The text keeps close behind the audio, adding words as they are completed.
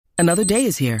Another day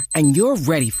is here, and you're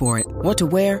ready for it. What to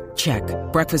wear? Check.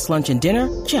 Breakfast, lunch, and dinner?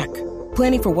 Check.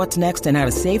 Planning for what's next and how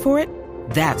to save for it?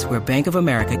 That's where Bank of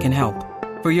America can help.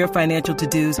 For your financial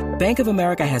to-dos, Bank of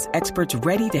America has experts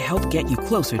ready to help get you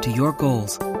closer to your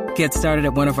goals. Get started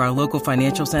at one of our local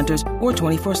financial centers or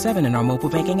 24/7 in our mobile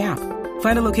banking app.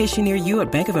 Find a location near you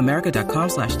at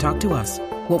bankofamerica.com/talktous.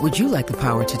 What would you like the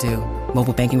power to do?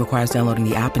 Mobile banking requires downloading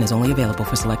the app and is only available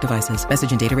for select devices.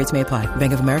 Message and data rates may apply.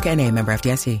 Bank of America N.A., member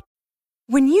FDIC.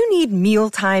 When you need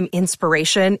mealtime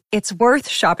inspiration, it's worth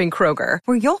shopping Kroger,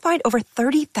 where you'll find over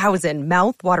 30,000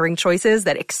 mouth-watering choices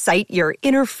that excite your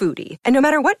inner foodie. And no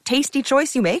matter what tasty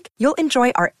choice you make, you'll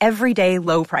enjoy our everyday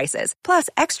low prices, plus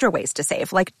extra ways to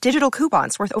save, like digital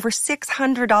coupons worth over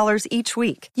 $600 each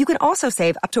week. You can also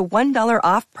save up to $1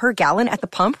 off per gallon at the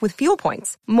pump with fuel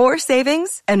points. More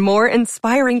savings and more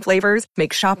inspiring flavors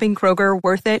make shopping Kroger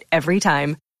worth it every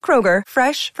time. Kroger,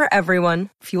 fresh for everyone.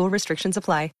 Fuel restrictions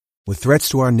apply. With threats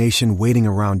to our nation waiting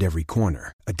around every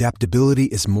corner, adaptability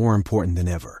is more important than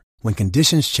ever. When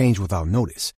conditions change without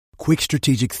notice, quick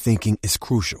strategic thinking is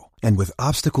crucial. And with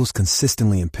obstacles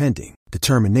consistently impending,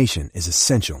 determination is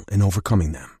essential in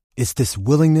overcoming them. It's this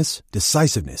willingness,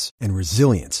 decisiveness, and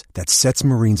resilience that sets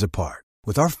Marines apart.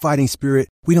 With our fighting spirit,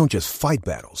 we don't just fight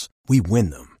battles, we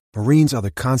win them. Marines are the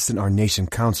constant our nation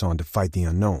counts on to fight the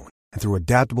unknown. And through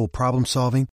adaptable problem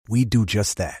solving, we do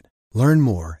just that. Learn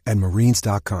more at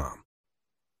marines.com.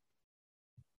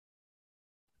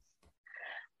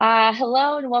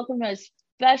 Hello and welcome to a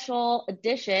special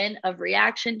edition of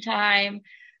Reaction Time,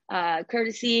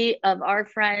 courtesy of our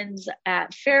friends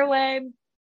at Fairway.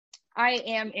 I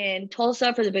am in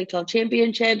Tulsa for the Big 12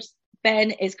 Championships.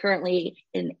 Ben is currently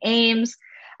in Ames.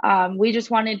 We just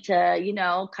wanted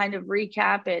to, kind of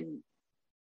recap and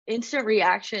instant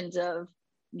reactions of,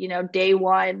 day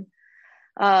one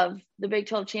of the Big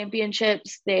 12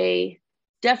 Championships. They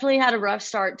definitely had a rough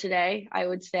start today, I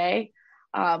would say.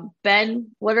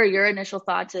 Ben, what are your initial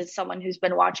thoughts as someone who's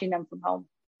been watching them from home?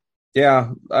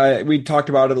 Yeah, we talked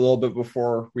about it a little bit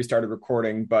before we started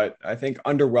recording, but I think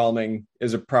underwhelming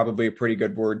is probably a pretty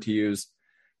good word to use.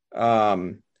 I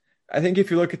think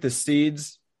if you look at the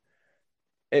seeds,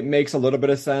 it makes a little bit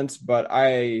of sense, but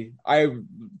I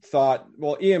thought,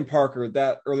 Ian Parker,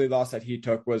 that early loss that he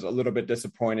took was a little bit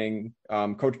disappointing.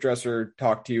 Coach Dresser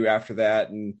talked to you after that,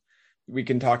 and we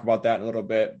can talk about that in a little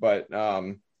bit, but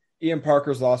Ian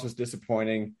Parker's loss was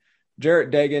disappointing. Jarrett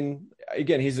Dagan,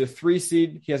 again, he's a 3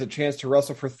 seed. He has a chance to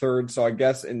wrestle for 3rd, so I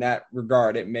guess in that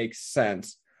regard, it makes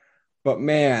sense. But,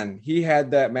 man, he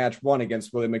had that match won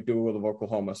against Willie McDougal of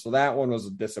Oklahoma, so that one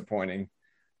was disappointing.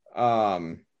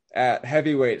 At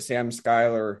heavyweight, Sam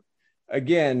Schuyler,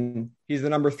 again, he's the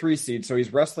number 3 seed, so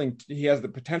he's wrestling. He has the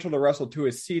potential to wrestle to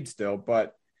his seed still,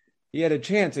 but he had a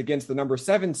chance against the number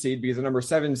 7 seed because the number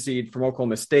 7 seed from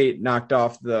Oklahoma State knocked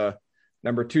off the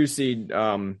number 2 seed,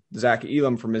 Zach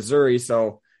Elam from Missouri.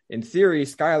 So in theory,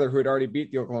 Schuyler, who had already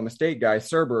beat the Oklahoma State guy,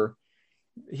 Serber,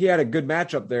 he had a good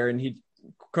matchup there, and he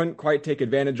couldn't quite take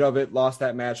advantage of it, lost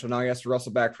that match, so now he has to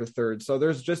wrestle back for 3rd. So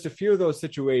there's just a few of those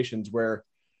situations where,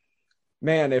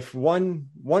 man, if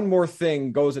one more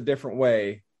thing goes a different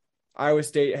way, Iowa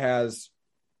State has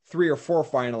 3 or 4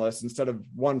 finalists instead of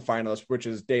 1 finalist, which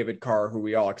is David Carr, who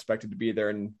we all expected to be there.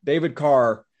 And David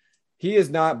Carr, he has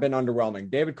not been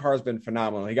underwhelming. David Carr has been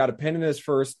phenomenal. He got a pin in his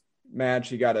first match.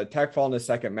 He got a tech fall in his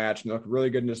second match and looked really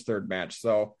good in his 3rd match.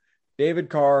 So David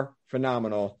Carr,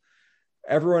 phenomenal.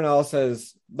 Everyone else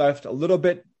has left a little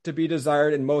bit to be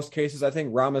desired in most cases. I think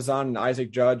Ramazan and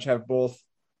Isaac Judge have both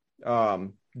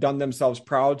done themselves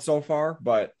proud so far,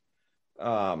 but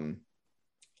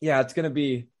it's going to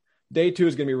be day 2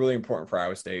 is going to be really important for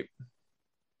Iowa State.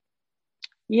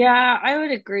 Yeah, I would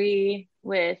agree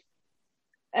with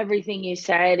everything you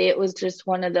said. It was just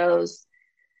one of those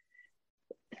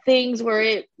things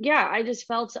where I just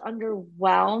felt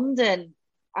underwhelmed, and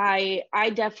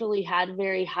I definitely had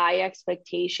very high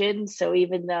expectations. So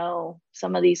even though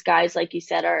some of these guys, like you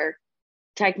said, are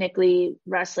technically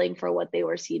wrestling for what they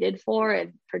were seeded for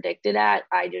and predicted at,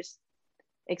 I just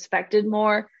expected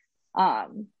more. I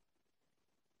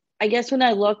guess when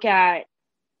I look at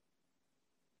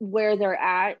where they're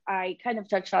at, I kind of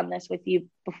touched on this with you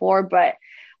before, but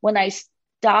when I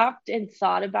stopped and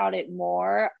thought about it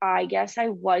more, I guess I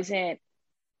wasn't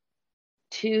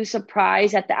too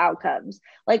surprised at the outcomes.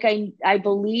 Like I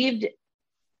believed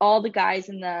all the guys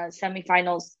in the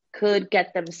semifinals could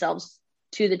get themselves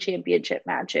to the championship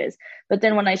matches. But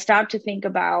then when I stopped to think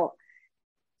about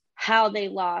how they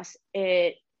lost,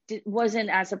 it wasn't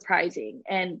as surprising.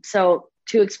 And so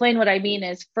to explain what I mean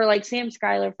is, for like Sam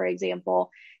Schuyler, for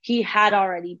example, he had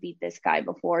already beat this guy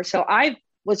before. So I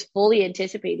was fully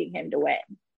anticipating him to win.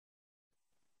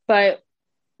 But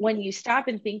when you stop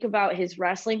and think about his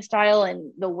wrestling style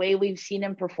and the way we've seen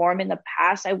him perform in the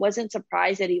past, I wasn't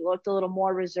surprised that he looked a little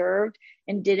more reserved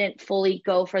and didn't fully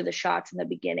go for the shots in the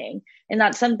beginning. And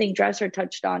that's something Dresser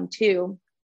touched on too.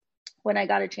 When I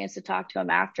got a chance to talk to him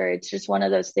after, it's just one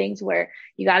of those things where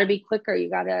you got to be quicker. You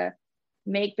got to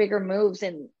make bigger moves.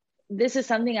 And this is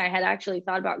something I had actually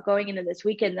thought about going into this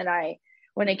weekend, that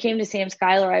when it came to Sam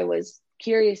Schuyler, I was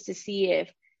curious to see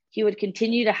if he would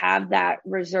continue to have that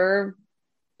reserve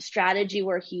strategy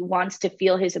where he wants to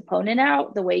feel his opponent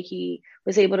out, the way he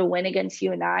was able to win against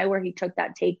you and I, where he took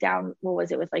that takedown, what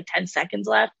was it, with like 10 seconds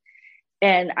left.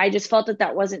 And I just felt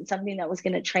that wasn't something that was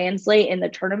going to translate in the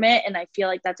tournament. And I feel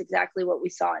like that's exactly what we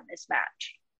saw in this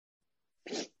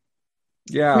match.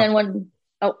 Yeah. And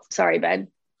then sorry, Ben.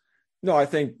 No, I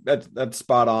think that's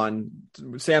spot on.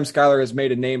 Sam Schuyler has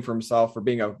made a name for himself for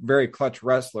being a very clutch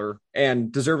wrestler,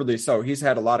 and deservedly so. He's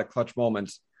had a lot of clutch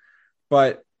moments,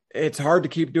 but it's hard to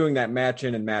keep doing that match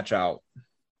in and match out.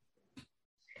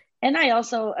 And I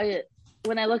also,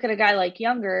 when I look at a guy like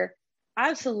Younger,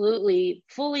 absolutely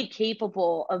fully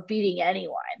capable of beating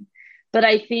anyone. But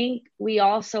I think we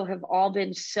also have all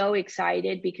been so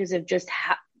excited because of just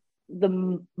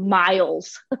the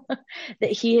miles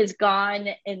that he has gone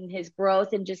in his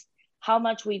growth, and just how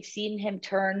much we've seen him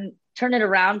turn it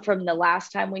around from the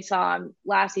last time we saw him,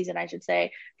 last season, I should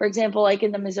say. For example, like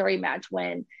in the Missouri match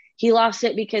when he lost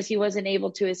it because he wasn't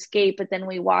able to escape, but then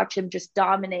we watch him just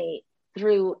dominate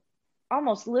through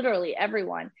almost literally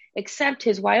everyone except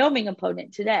his Wyoming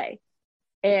opponent today.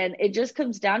 And it just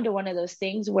comes down to one of those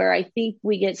things where I think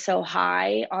we get so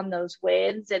high on those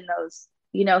wins and those,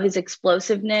 his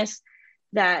explosiveness,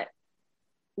 that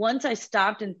once I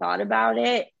stopped and thought about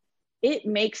it, it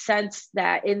makes sense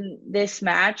that in this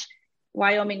match,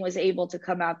 Wyoming was able to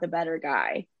come out the better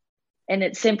guy. And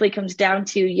it simply comes down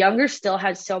to Younger still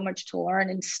has so much to learn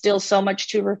and still so much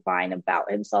to refine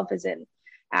about himself as an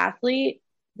athlete,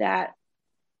 that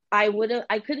I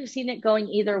could have seen it going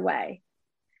either way.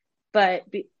 But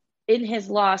in his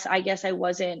loss, I guess I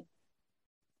wasn't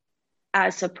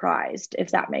as surprised,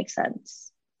 if that makes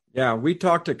sense. Yeah, we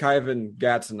talked to Kyvan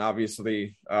Gatson,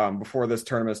 obviously, before this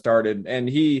tournament started, and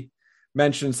he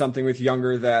mentioned something with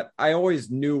Younger that I always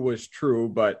knew was true,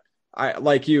 but I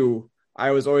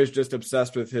was always just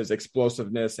obsessed with his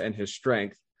explosiveness and his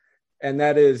strength. And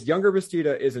that is, Younger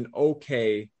Bastida is an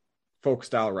okay folk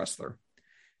style wrestler.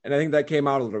 And I think that came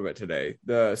out a little bit today.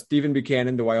 The Stephen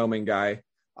Buchanan, the Wyoming guy,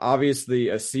 obviously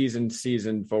a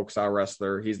seasoned folk style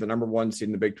wrestler. He's the number one seed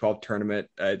in the Big 12 tournament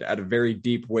at a very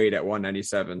deep weight at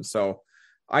 197. So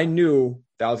I knew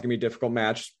that was going to be a difficult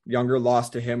match. Younger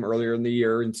lost to him earlier in the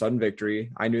year in sudden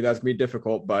victory. I knew that was going to be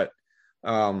difficult, but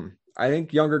I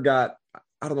think Younger got,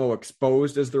 I don't know,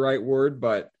 exposed is the right word,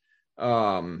 but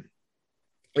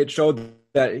it showed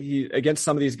that he, against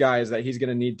some of these guys, that he's going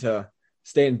to need to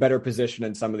stay in better position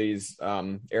in some of these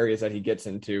areas that he gets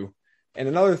into. And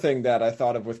another thing that I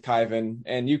thought of with Kyvan,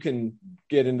 and you can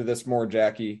get into this more,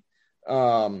 Jackie,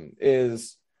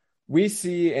 is we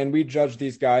see and we judge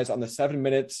these guys on the 7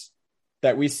 minutes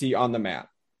that we see on the mat.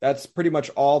 That's pretty much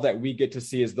all that we get to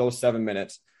see is those 7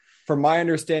 minutes. From my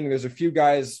understanding, there's a few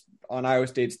guys on Iowa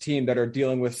State's team that are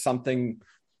dealing with some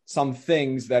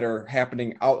things that are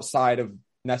happening outside of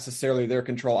necessarily their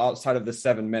control, outside of the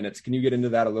 7 minutes. Can you get into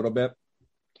that a little bit?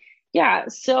 Yeah.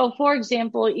 So for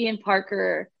example, Ian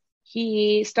Parker,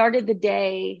 he started the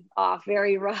day off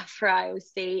very rough for Iowa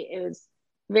State. It was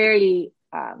very,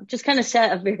 just kind of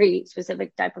set a very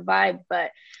specific type of vibe,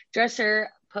 but Dresser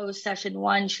post session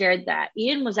 1 shared that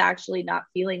Ian was actually not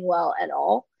feeling well at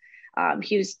all.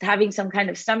 He was having some kind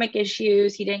of stomach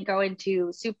issues. He didn't go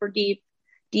into super deep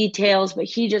details, but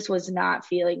he just was not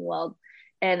feeling well.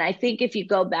 And I think if you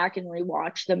go back and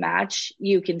rewatch the match,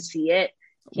 you can see it.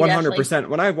 100%.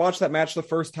 When I watched that match the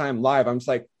first time live, I'm just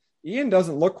like, Ian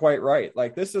doesn't look quite right.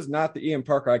 Like, this is not the Ian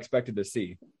Parker I expected to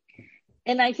see.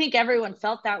 And I think everyone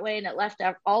felt that way. And it left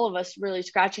all of us really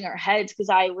scratching our heads, because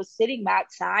I was sitting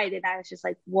Matt's side and I was just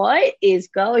like, what is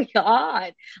going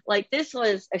on? Like, this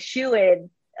was a shoo-in.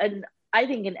 And I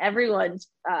think in everyone's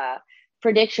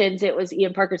predictions, it was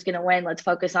Ian Parker's going to win. Let's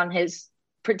focus on his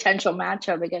potential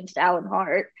matchup against Alan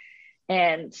Hart.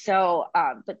 And so,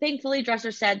 but thankfully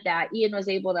Dresser said that Ian was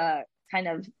able to kind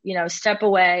of, step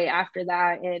away after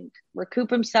that and recoup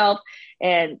himself,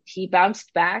 and he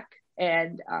bounced back.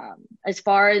 And as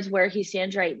far as where he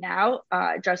stands right now,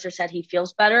 Dresser said he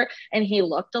feels better, and he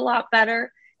looked a lot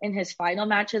better in his final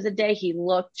match of the day. He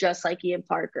looked just like Ian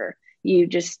Parker.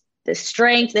 The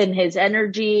strength and his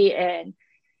energy, and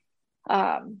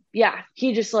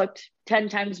he just looked 10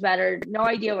 times better. No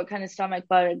idea what kind of stomach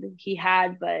bug he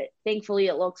had, but thankfully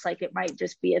it looks like it might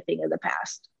just be a thing of the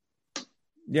past.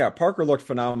 Yeah, Parker looked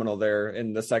phenomenal there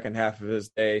in the second half of his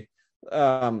day.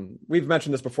 We've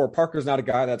mentioned this before. Parker's not a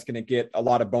guy that's going to get a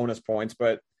lot of bonus points,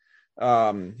 but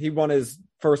he won his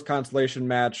first consolation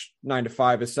match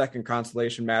 9-5, his second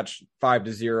consolation match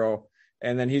 5-0,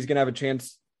 and then he's going to have a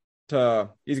chance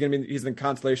he's in the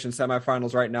consolation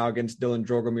semifinals right now against Dylan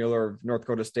Drogemuller of North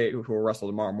Dakota State, who will wrestle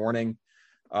tomorrow morning.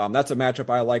 That's a matchup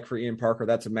I like for Ian Parker.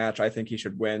 That's a match I think he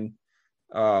should win.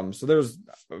 So there's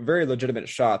a very legitimate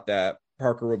shot that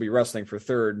Parker will be wrestling for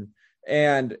third.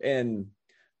 And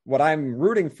what I'm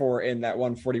rooting for in that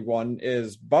 141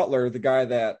 is Butler, the guy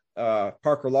that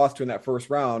Parker lost to in that first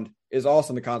round, is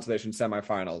also in the consolation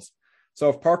semifinals. So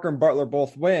if Parker and Butler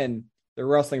both win, they're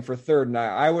wrestling for third. And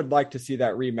I would like to see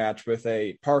that rematch with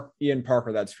Ian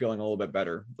Parker that's feeling a little bit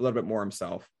better, a little bit more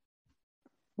himself.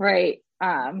 Right.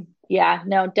 Yeah,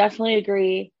 no, definitely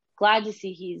agree. Glad to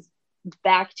see he's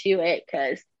back to it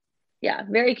because, yeah,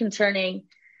 very concerning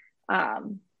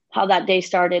how that day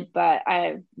started. But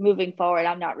moving forward,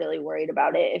 I'm not really worried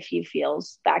about it if he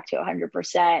feels back to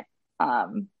 100%.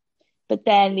 But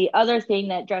then the other thing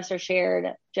that Dresser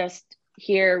shared just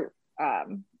here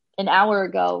an hour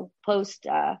ago, post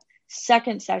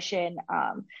second session,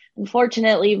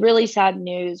 unfortunately, really sad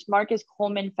news. Marcus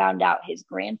Coleman found out his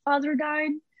grandfather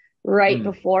died right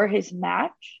before his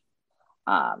match.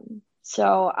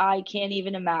 So I can't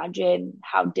even imagine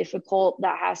how difficult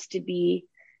that has to be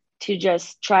to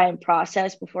just try and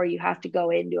process before you have to go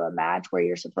into a match where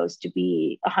you're supposed to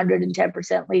be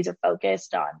 110% laser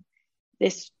focused on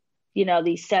this,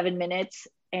 these 7 minutes.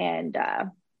 And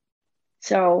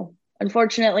so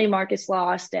unfortunately, Marcus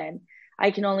lost, and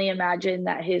I can only imagine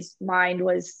that his mind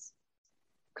was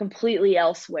completely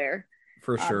elsewhere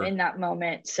for sure in that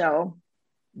moment. So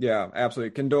yeah,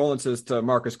 absolutely. Condolences to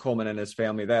Marcus Coleman and his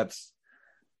family. That's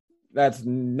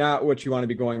not what you want to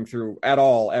be going through at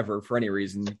all, ever, for any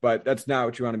reason, but that's not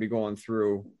what you want to be going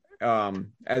through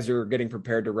as you're getting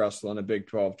prepared to wrestle in the Big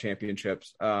 12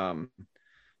 championships.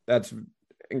 That's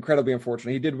incredibly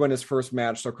unfortunate. He did win his first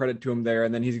match, so credit to him there.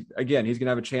 And then he's going to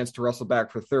have a chance to wrestle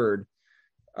back for third.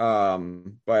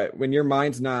 But when your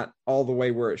mind's not all the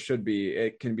way where it should be,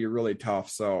 it can be really tough.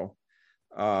 So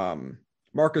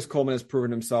Marcus Coleman has proven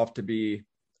himself to be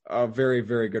a very,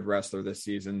 very good wrestler this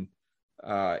season.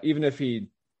 Even if he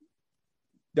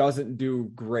doesn't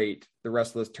do great the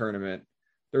rest of this tournament,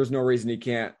 there's no reason he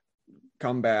can't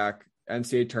come back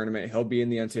NCAA tournament. He'll be in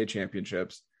the NCAA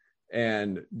championships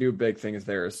and do big things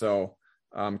there. So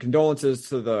condolences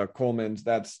to the Colemans.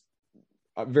 That's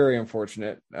very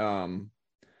unfortunate.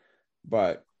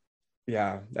 But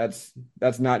yeah, that's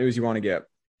not news you want to get.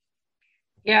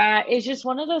 Yeah, it's just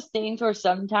one of those things where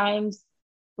sometimes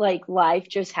like life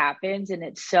just happens and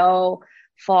it's so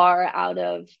far out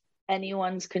of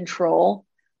anyone's control.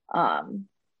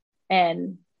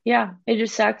 And yeah, it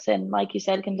just sucks. And like you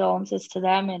said, condolences to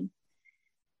them. And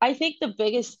I think the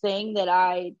biggest thing that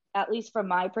at least from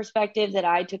my perspective, that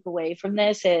I took away from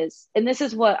this is, and this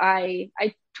is what I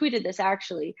tweeted this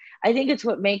actually, I think it's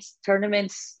what makes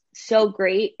tournaments so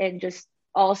great and just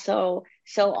also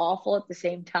so awful at the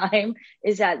same time,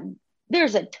 is that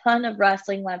there's a ton of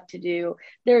wrestling left to do.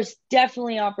 There's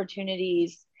definitely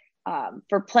opportunities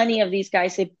for plenty of these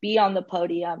guys to be on the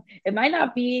podium. It might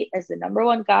not be as the number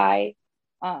one guy,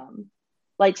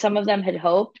 like some of them had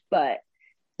hoped, but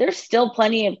there's still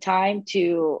plenty of time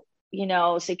to,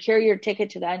 secure your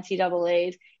ticket to the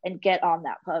NCAAs and get on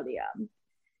that podium.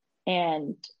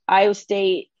 And Iowa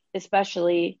State,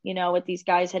 especially, with these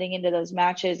guys heading into those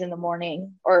matches in the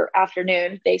morning or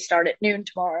afternoon, they start at noon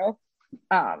tomorrow.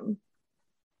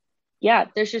 Yeah,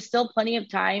 there's just still plenty of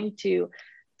time to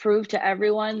prove to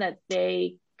everyone that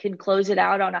they can close it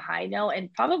out on a high note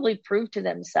and probably prove to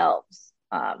themselves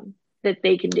that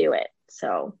they can do it.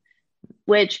 So,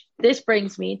 which this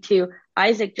brings me to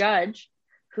Isaac Judge,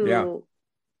 who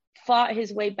fought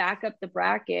his way back up the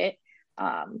bracket.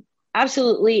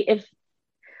 Absolutely. If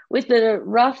with the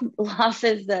rough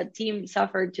losses the team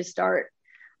suffered to start,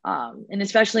 and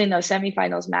especially in those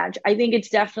semifinals match, I think it's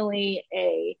definitely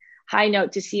a high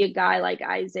note to see a guy like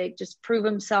Isaac just prove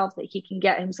himself that he can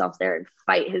get himself there and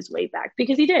fight his way back,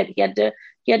 because he did. He had to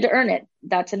earn it.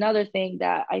 That's another thing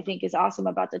that I think is awesome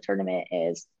about the tournament,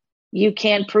 is you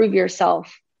can prove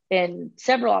yourself in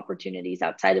several opportunities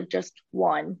outside of just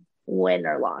one win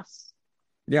or loss.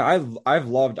 Yeah, I've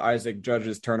loved Isaac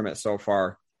Judge's tournament so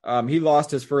far. He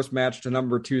lost his first match to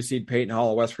number 2 seed Peyton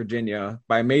Hall of West Virginia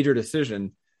by a major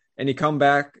decision, and he come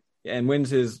back and wins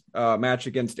his match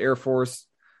against Air Force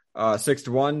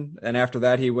 6-1, and after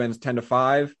that he wins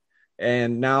 10-5,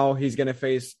 And now he's going to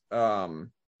face North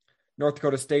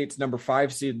Dakota State's number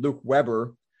 5 seed, Luke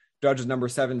Weber, Judge's number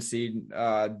 7 seed.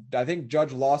 I think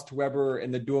Judge lost to Weber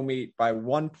in the dual meet by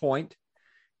 1 point.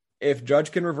 If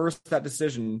Judge can reverse that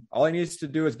decision, all he needs to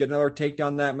do is get another takedown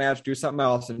in that match, do something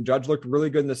else. And Judge looked really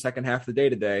good in the second half of the day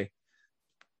today.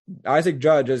 Isaac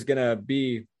Judge is going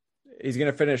to he's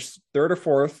going to finish 3rd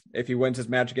or 4th if he wins his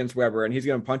match against Weber, and he's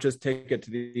going to punch his ticket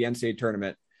to the NCAA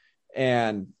tournament.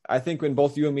 And I think when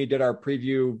both you and me did our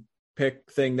preview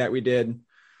pick thing that we did,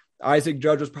 Isaac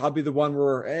Judge was probably the one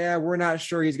where we're not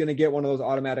sure he's going to get one of those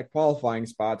automatic qualifying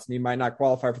spots, and he might not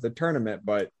qualify for the tournament.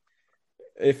 But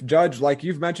if Judge, like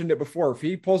you've mentioned it before, if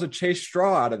he pulls a Chase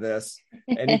Straw out of this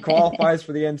and he qualifies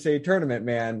for the NCAA tournament,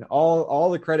 man, all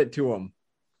the credit to him.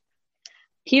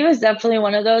 He was definitely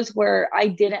one of those where I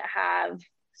didn't have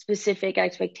specific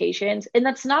expectations, and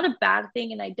that's not a bad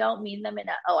thing. And I don't mean them in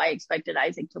I expected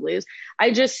Isaac to lose.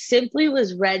 I just simply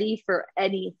was ready for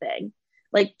anything,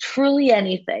 like truly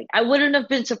anything. I wouldn't have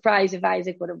been surprised if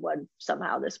Isaac would have won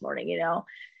somehow this morning,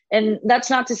 and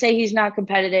that's not to say he's not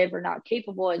competitive or not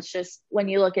capable. It's just when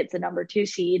you look at the number 2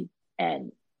 seed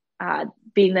and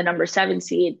being the number 7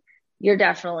 seed, you're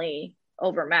definitely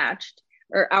overmatched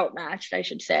or outmatched, I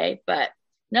should say. But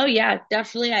no, yeah,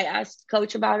 definitely. I asked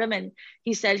Coach about him, and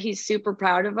he said he's super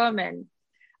proud of him. And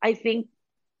I think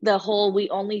the whole we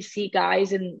only see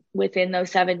guys within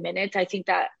those 7 minutes, I think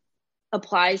that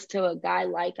applies to a guy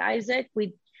like Isaac.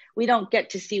 We don't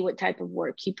get to see what type of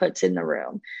work he puts in the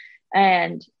room.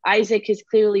 And Isaac has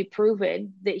clearly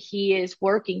proven that he is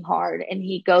working hard, and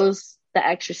he goes the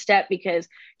extra step because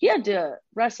he had to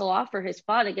wrestle off for his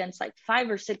spot against like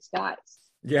 5 or 6 guys.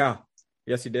 Yeah.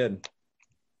 Yes, he did.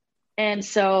 And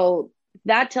so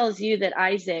that tells you that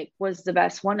Isaac was the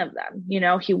best one of them.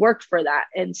 He worked for that.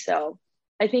 And so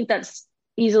I think that's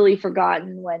easily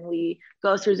forgotten when we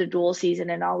go through the dual season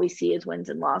and all we see is wins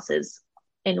and losses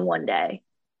in one day.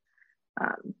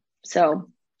 So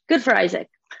good for Isaac.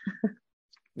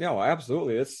 No,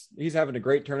 absolutely. He's having a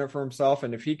great tournament for himself.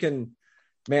 And if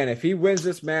he wins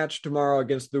this match tomorrow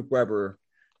against Luke Weber,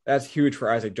 that's huge for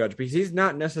Isaac Judge, because he's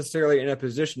not necessarily in a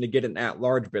position to get an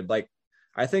at-large bid. Like,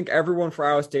 I think everyone for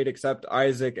Iowa State except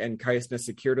Isaac and Kyson has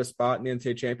secured a spot in the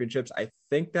NCAA championships. I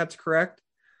think that's correct.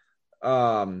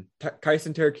 Kyson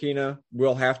Terrakina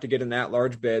will have to get an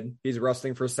at-large bid. He's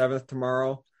wrestling for 7th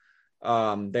tomorrow.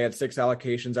 They had 6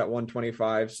 allocations at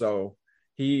 125, so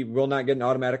he will not get an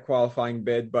automatic qualifying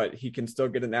bid, but he can still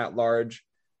get an at-large.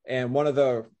 And one of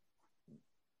the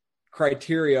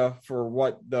criteria for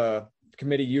what the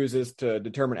committee uses to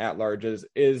determine at-larges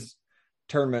is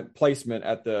tournament placement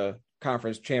at the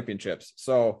conference championships.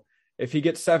 So if he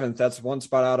gets 7th, that's 1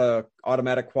 spot out of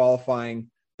automatic qualifying.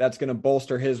 That's going to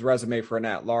bolster his resume for an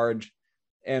at-large.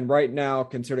 And right now,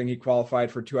 considering he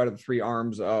qualified for 2 out of the 3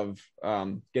 arms of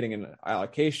getting an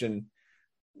allocation,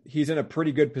 he's in a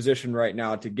pretty good position right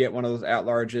now to get one of those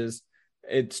at-larges.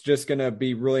 It's just going to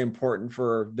be really important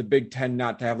for the Big Ten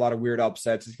not to have a lot of weird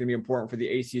upsets. It's going to be important for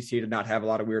the ACC to not have a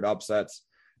lot of weird upsets.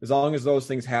 As long as those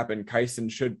things happen, Kyson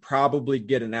should probably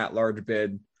get an at-large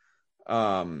bid.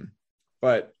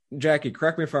 But Jackie,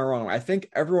 correct me if I'm wrong. I think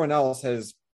everyone else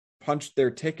has punched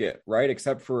their ticket, right?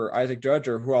 Except for Isaac Judge,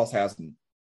 or who else hasn't?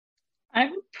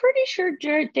 I'm pretty sure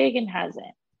Jarrett Dagan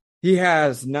hasn't. He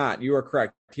has not. You are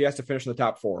correct. He has to finish in the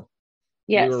top 4.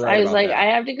 Yes, right. I was like, that.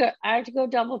 I have to go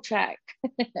double check.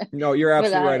 No, you're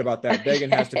absolutely right about that.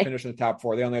 Dagan has to finish in the top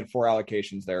 4. They only had 4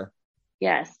 allocations there.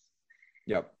 Yes.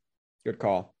 Yep. Good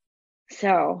call.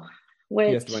 So,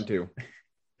 he has to win too.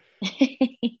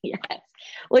 Yes.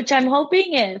 Which I'm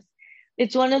hoping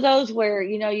it's one of those where,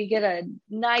 you get a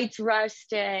night's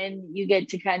rest and you get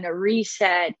to kind of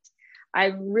reset.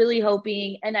 I'm really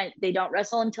hoping, and they don't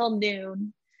wrestle until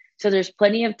noon. So there's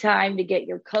plenty of time to get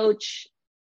your coach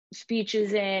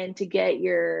speeches in, to get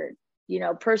your,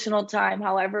 personal time,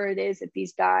 however it is that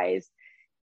these guys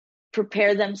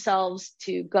prepare themselves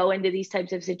to go into these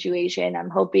types of situations. I'm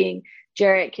hoping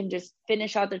Jarrett can just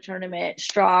finish out the tournament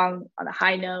strong on a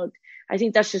high note. I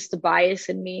think that's just the bias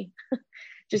in me.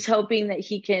 Just hoping that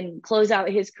he can close out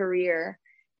his career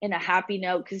in a happy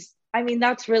note. Because,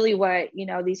 that's really what,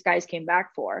 these guys came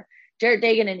back for. Jarrett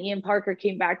Dagan and Ian Parker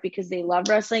came back because they love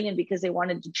wrestling and because they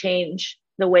wanted to change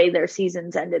the way their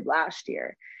seasons ended last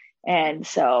year. And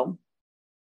so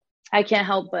I can't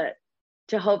help but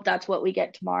to hope that's what we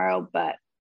get tomorrow. But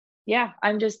yeah,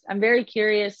 I'm very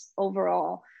curious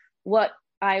overall what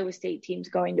Iowa State team's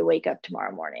going to wake up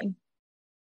tomorrow morning.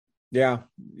 Yeah,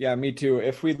 me too.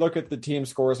 If we look at the team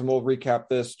scores, and we'll recap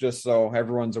this just so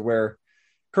everyone's aware.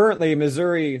 Currently,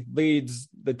 Missouri leads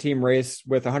the team race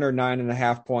with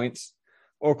 109.5 points.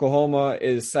 Oklahoma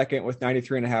is second with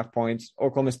 93.5 points.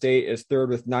 Oklahoma State is third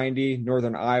with 90.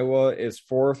 Northern Iowa is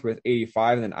fourth with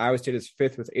 85. And then Iowa State is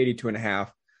fifth with 82.5.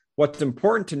 What's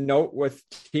important to note with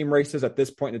team races at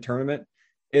this point in the tournament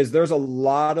is there's a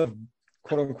lot of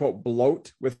quote unquote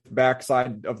bloat with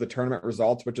backside of the tournament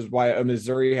results, which is why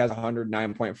Missouri has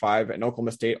 109.5 and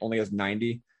Oklahoma State only has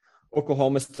 90.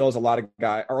 Oklahoma State still has a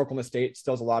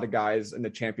lot of guys in the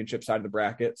championship side of the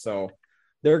bracket. So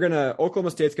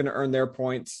Oklahoma State's going to earn their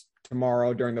points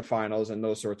tomorrow during the finals and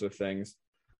those sorts of things.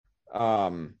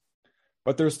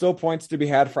 But there's still points to be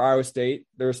had for Iowa State.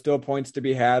 There's still points to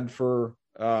be had for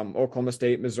Oklahoma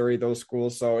State, Missouri, those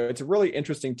schools. So it's a really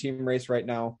interesting team race right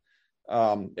now.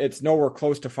 It's nowhere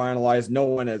close to finalized. No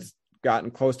one has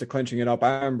gotten close to clinching it up.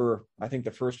 I think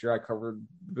the first year I covered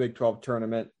the Big 12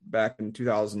 tournament back in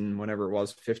 2000, whenever it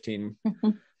was, 15,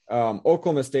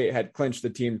 Oklahoma State had clinched the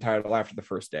team title after the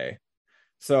first day.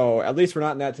 So at least we're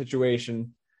not in that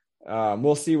situation.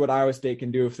 We'll see what Iowa State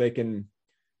can do if they can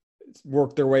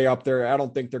work their way up there. I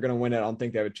don't think they're going to win it. I don't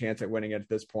think they have a chance at winning it at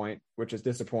this point, which is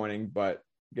disappointing, but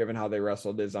given how they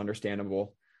wrestled is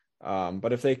understandable.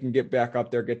 But if they can get back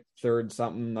up there, get third,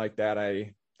 something like that,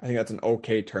 I think that's an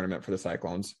okay tournament for the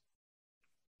Cyclones.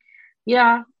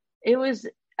 Yeah,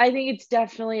 I think it's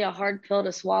definitely a hard pill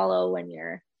to swallow when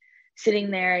you're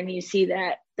sitting there and you see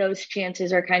that those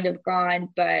chances are kind of gone.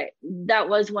 But that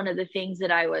was one of the things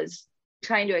that I was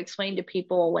trying to explain to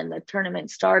people when the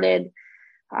tournament started.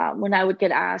 When I would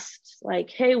get asked, like,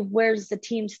 hey, where's the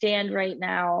team stand right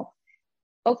now?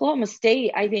 Oklahoma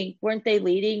State, I think, weren't they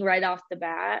leading right off the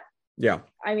bat? Yeah.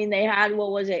 I mean, they had,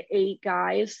 8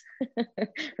 guys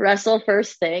wrestle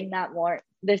first thing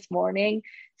this morning.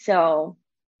 So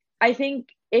I think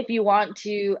if you want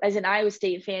to, as an Iowa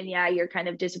State fan, yeah, you're kind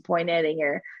of disappointed and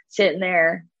you're sitting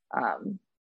there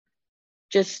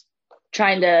just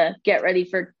trying to get ready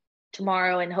for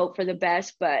tomorrow and hope for the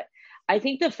best. But I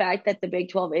think the fact that the Big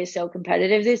 12 is so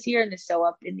competitive this year and is so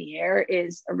up in the air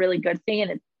is a really good thing,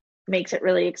 and it makes it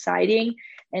really exciting,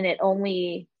 and it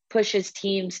only pushes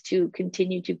teams to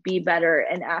continue to be better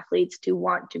and athletes to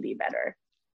want to be better.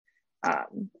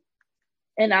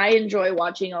 And I enjoy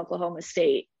watching Oklahoma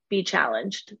State be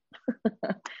challenged.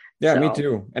 Yeah, me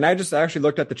too. And I just actually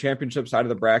looked at the championship side of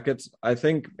the brackets. I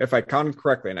think if I counted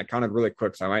correctly, and I counted really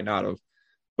quick, so I might not have,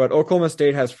 but Oklahoma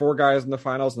State has 4 guys in the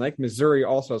finals, and I think Missouri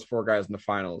also has 4 guys in the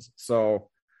finals. So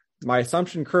my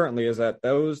assumption currently is that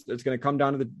it's going to come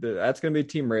down to that's going to be a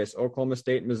team race, Oklahoma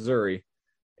State and Missouri.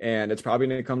 And it's probably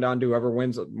going to come down to whoever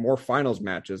wins more finals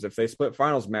matches. If they split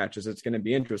finals matches, it's going to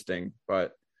be interesting.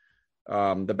 But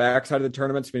the backside of the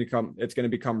tournament it's going to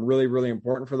become really, really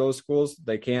important for those schools.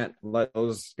 They can't let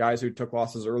those guys who took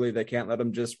losses early, they can't let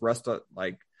them just rest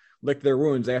lick their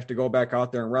wounds. They have to go back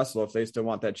out there and wrestle if they still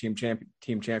want that team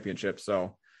championship.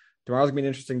 So tomorrow's gonna be an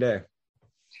interesting day.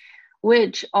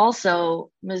 Which also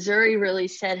Missouri really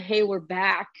said, hey, we're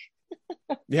back.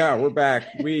 Yeah, we're back.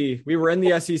 We were in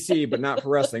the SEC, but not for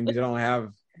wrestling. We don't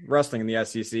have wrestling in the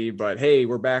SEC, but hey,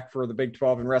 we're back for the Big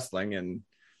 12 in wrestling, and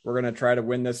we're going to try to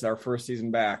win this our first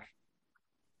season back.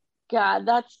 God,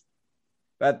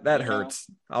 that hurts.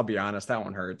 I'll be honest. That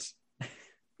one hurts.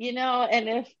 And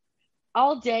if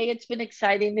all day it's been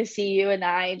exciting to see you and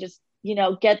I just,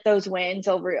 get those wins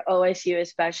over OSU,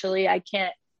 especially.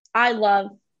 I love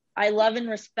and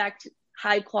respect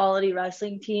high quality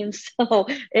wrestling teams. So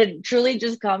it truly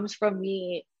just comes from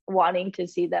me wanting to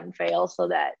see them fail so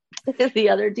that the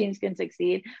other teams can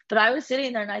succeed. But I was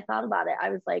sitting there and I thought about it. I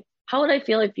was like, how would I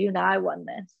feel if you and I won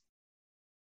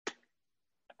this?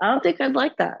 I don't think I'd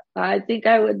like that. I think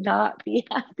I would not be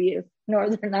happy if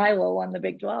Northern Iowa won the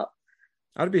Big 12.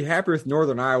 I'd be happier with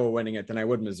Northern Iowa winning it than I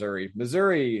would Missouri.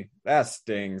 Missouri, that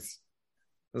stings.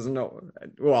 Doesn't know.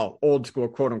 Well, old school,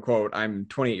 quote unquote. I'm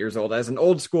 28 years old. As an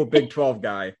old school Big 12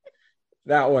 guy,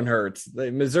 that one hurts.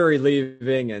 Missouri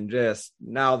leaving and just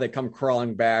now they come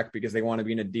crawling back because they want to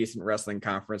be in a decent wrestling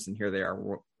conference, and here they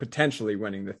are potentially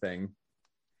winning the thing.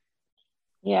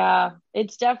 Yeah,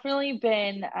 it's definitely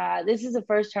been. This is the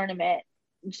first tournament,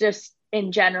 just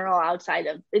in general, outside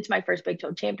of it's my first Big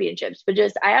 12 championships, but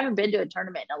just I haven't been to a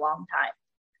tournament in a long time.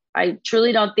 I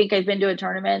truly don't think I've been to a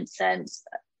tournament since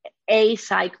a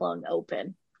Cyclone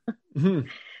Open,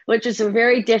 which is a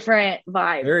very different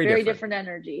vibe, very different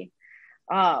energy.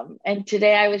 And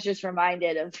today I was just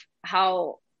reminded of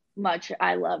how much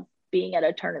I love being at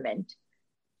a tournament,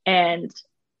 and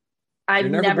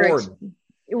I've never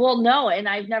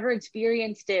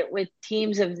experienced it with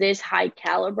teams of this high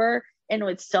caliber and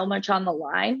with so much on the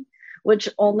line, which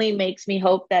only makes me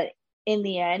hope that in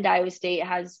the end, Iowa State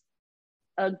has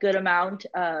a good amount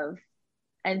of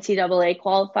NCAA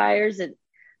qualifiers that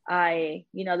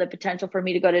The potential for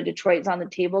me to go to Detroit is on the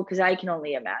table, because I can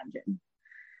only imagine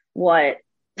what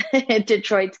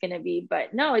Detroit's going to be.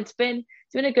 But no, it's been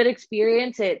a good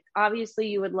experience. It obviously,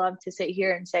 you would love to sit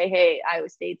here and say, hey, Iowa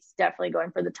State's definitely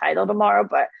going for the title tomorrow.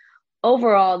 But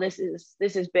overall, this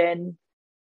has been,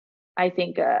 I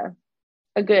think, a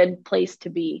good place to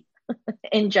be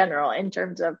in general, in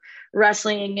terms of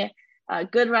wrestling,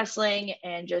 good wrestling,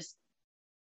 and just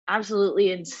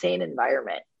absolutely insane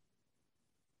environment.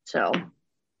 So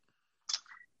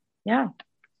yeah,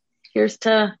 here's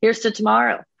to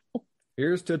tomorrow.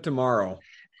 Here's to tomorrow.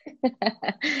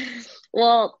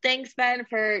 Well, thanks, Ben,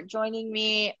 for joining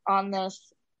me on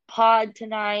this pod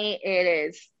tonight. It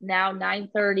is now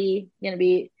 9:30. Going to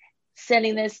be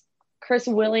sending this Chris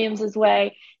Williams'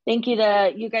 way. Thank you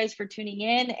to you guys for tuning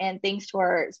in, and thanks to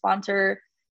our sponsor,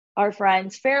 our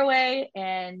friends Fairway.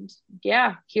 And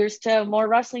yeah, here's to more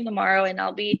wrestling tomorrow, and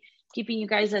I'll be keeping you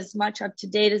guys as much up to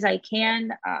date as I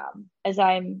can as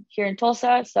I'm here in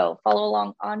Tulsa. So follow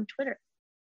along on Twitter.